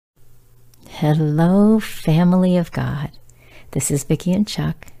Hello, family of God. This is Vicki and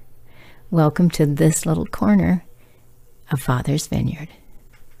Chuck. Welcome to this little corner of Father's Vineyard.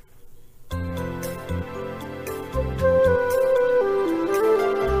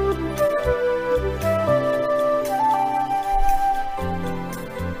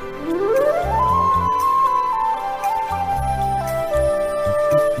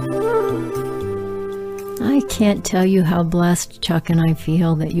 I can't tell you how blessed Chuck and I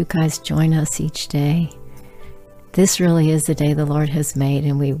feel that you guys join us each day. This really is the day the Lord has made,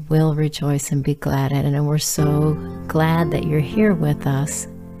 and we will rejoice and be glad in it. And we're so glad that you're here with us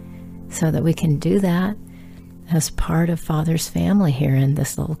so that we can do that as part of Father's family here in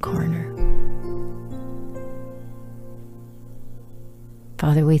this little corner.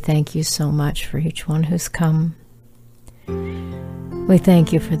 Father, we thank you so much for each one who's come. We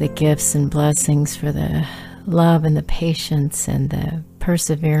thank you for the gifts and blessings, for the love and the patience and the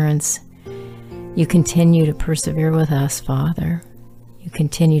perseverance. You continue to persevere with us, Father. You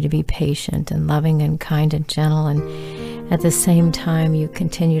continue to be patient and loving and kind and gentle, and at the same time you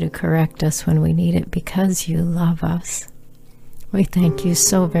continue to correct us when we need it because you love us. We thank you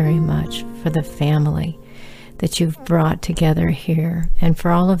so very much for the family that you've brought together here and for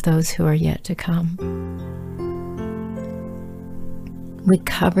all of those who are yet to come. We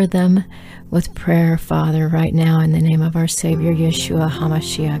cover them with prayer, Father, right now in the name of our Savior, Yeshua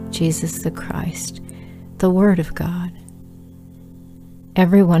HaMashiach, Jesus the Christ, the Word of God.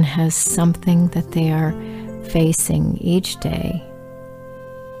 Everyone has something that they are facing each day,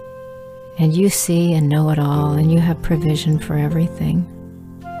 and you see and know it all, and you have provision for everything.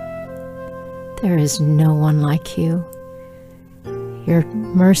 There is no one like you. Your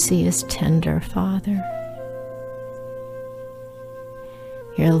mercy is tender, Father.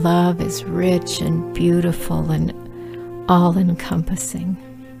 Your love is rich and beautiful and all-encompassing.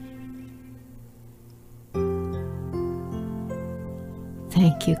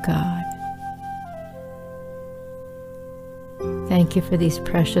 Thank you, God. Thank you for these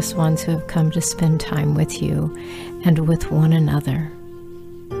precious ones who have come to spend time with you and with one another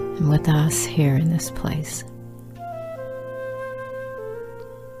and with us here in this place.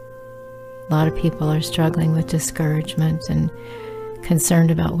 A lot of people are struggling with discouragement and concerned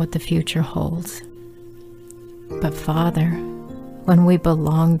about what the future holds. But Father, when we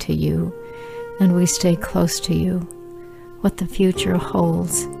belong to you and we stay close to you, what the future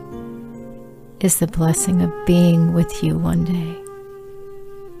holds is the blessing of being with you one day,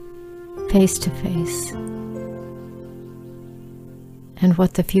 face to face. And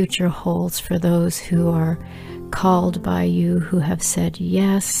what the future holds for those who are called by you, who have said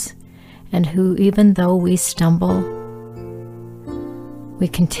yes, and who, even though we stumble, we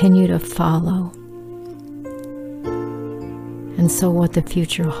continue to follow. And so what the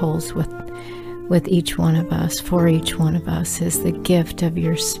future holds with each one of us, for each one of us, is the gift of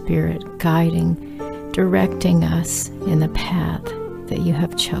your Spirit guiding, directing us in the path that you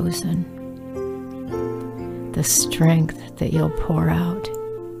have chosen. The strength that you'll pour out.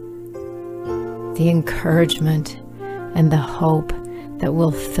 The encouragement and the hope that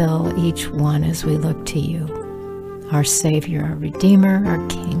will fill each one as we look to you, our Savior, our Redeemer, our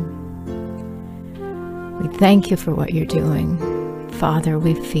King. We thank you for what you're doing. Father,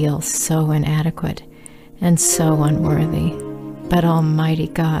 we feel so inadequate and so unworthy, but Almighty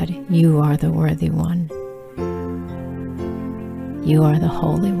God, you are the worthy one. You are the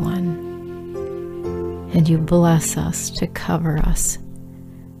Holy One. And you bless us to cover us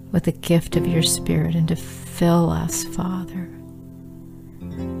with the gift of your Spirit and to fill us, Father,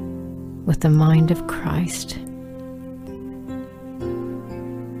 with the mind of Christ.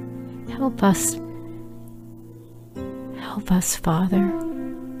 Help us, Father,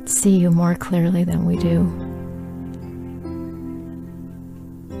 see you more clearly than we do.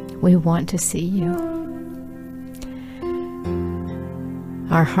 We want to see you.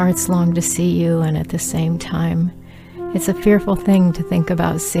 Our hearts long to see you, and at the same time, it's a fearful thing to think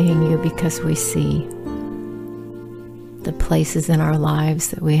about seeing you because we see the places in our lives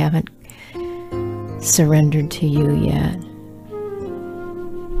that we haven't surrendered to you yet.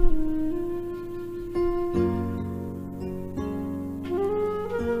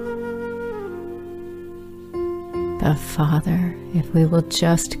 But Father, if we will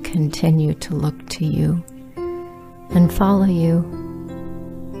just continue to look to you and follow you,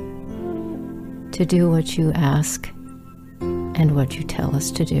 to do what you ask and what you tell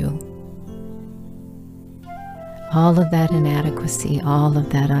us to do, all of that inadequacy, all of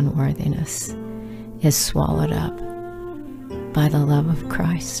that unworthiness is swallowed up by the love of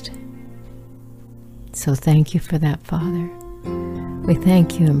Christ. So thank you for that, Father. We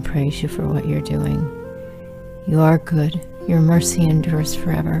thank you and praise you for what you're doing. You are good. Your mercy endures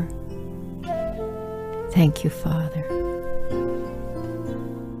forever. Thank you, Father.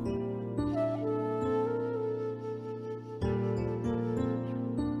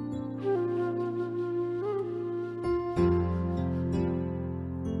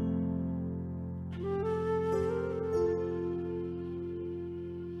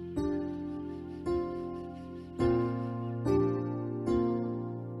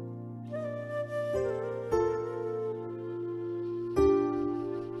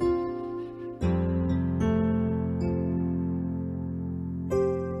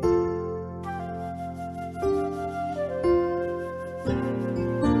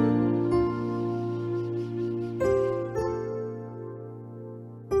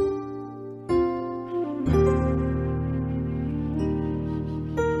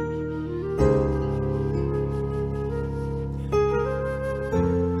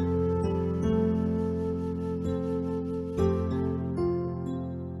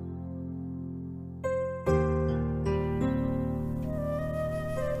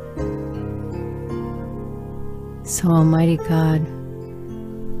 So, Almighty God,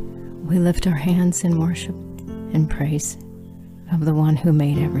 we lift our hands in worship and praise of the one who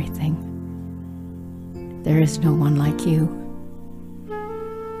made everything. There is no one like you.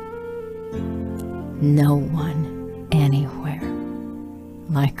 No one anywhere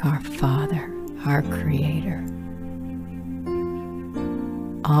like our Father, our Creator.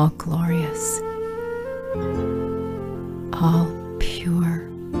 All glorious, all pure,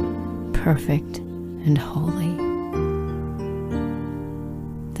 perfect, and holy.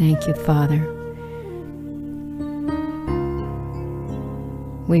 Thank you, Father.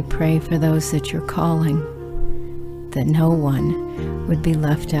 We pray for those that you're calling, that no one would be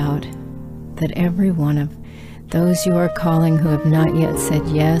left out, that every one of those you are calling who have not yet said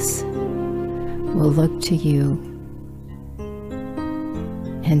yes will look to you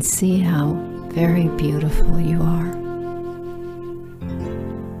and see how very beautiful you are.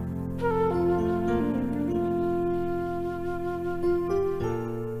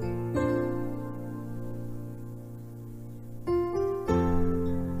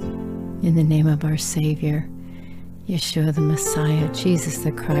 In the name of our Savior, Yeshua the Messiah, Jesus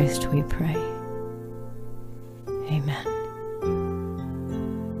the Christ, we pray. Amen.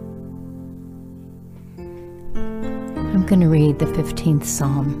 I'm going to read the 15th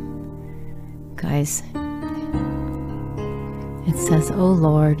Psalm. Guys, it says, O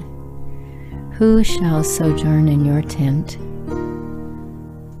Lord, who shall sojourn in your tent?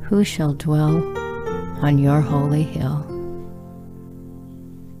 Who shall dwell on your holy hill?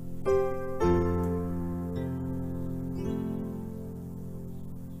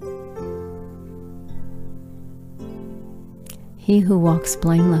 He who walks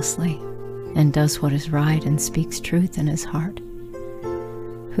blamelessly and does what is right and speaks truth in his heart,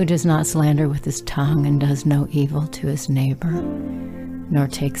 who does not slander with his tongue and does no evil to his neighbor, nor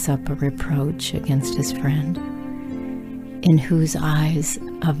takes up a reproach against his friend, in whose eyes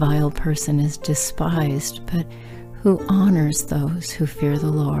a vile person is despised, but who honors those who fear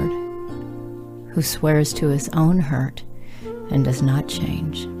the Lord, who swears to his own hurt and does not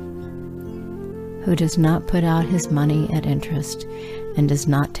change, who does not put out his money at interest and does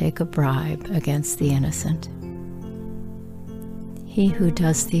not take a bribe against the innocent. He who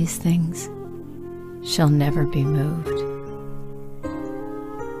does these things shall never be moved.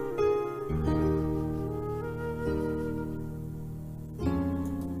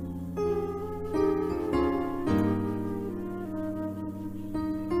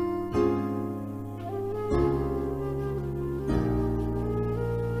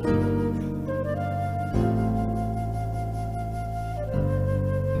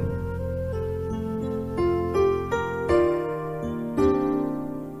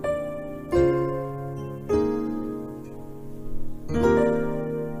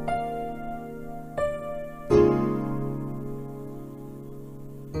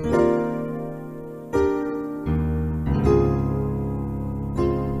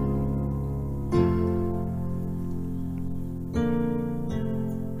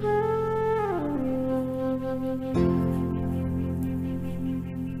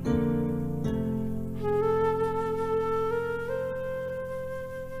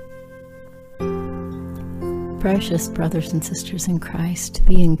 Precious brothers and sisters in Christ,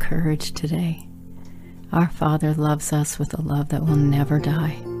 be encouraged today. Our Father loves us with a love that will never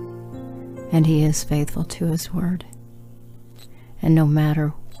die, and He is faithful to His word. And no matter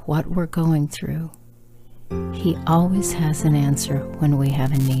what we're going through, He always has an answer when we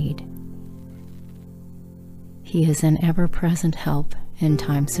have a need. He is an ever-present help in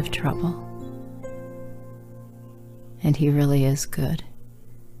times of trouble. And He really is good.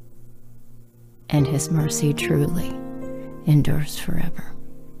 And His mercy truly endures forever.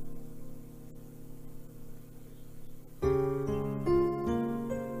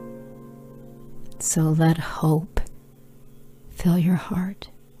 So let hope fill your heart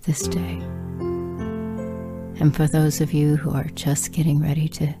this day. And for those of you who are just getting ready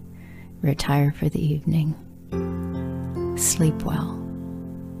to retire for the evening, sleep well.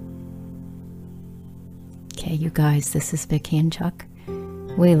 Okay, you guys, this is Vicki and Chuck.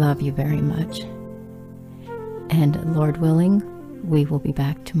 We love you very much. And Lord willing, we will be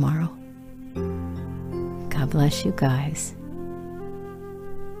back tomorrow. God bless you guys.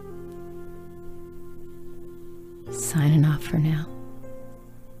 Signing off for now.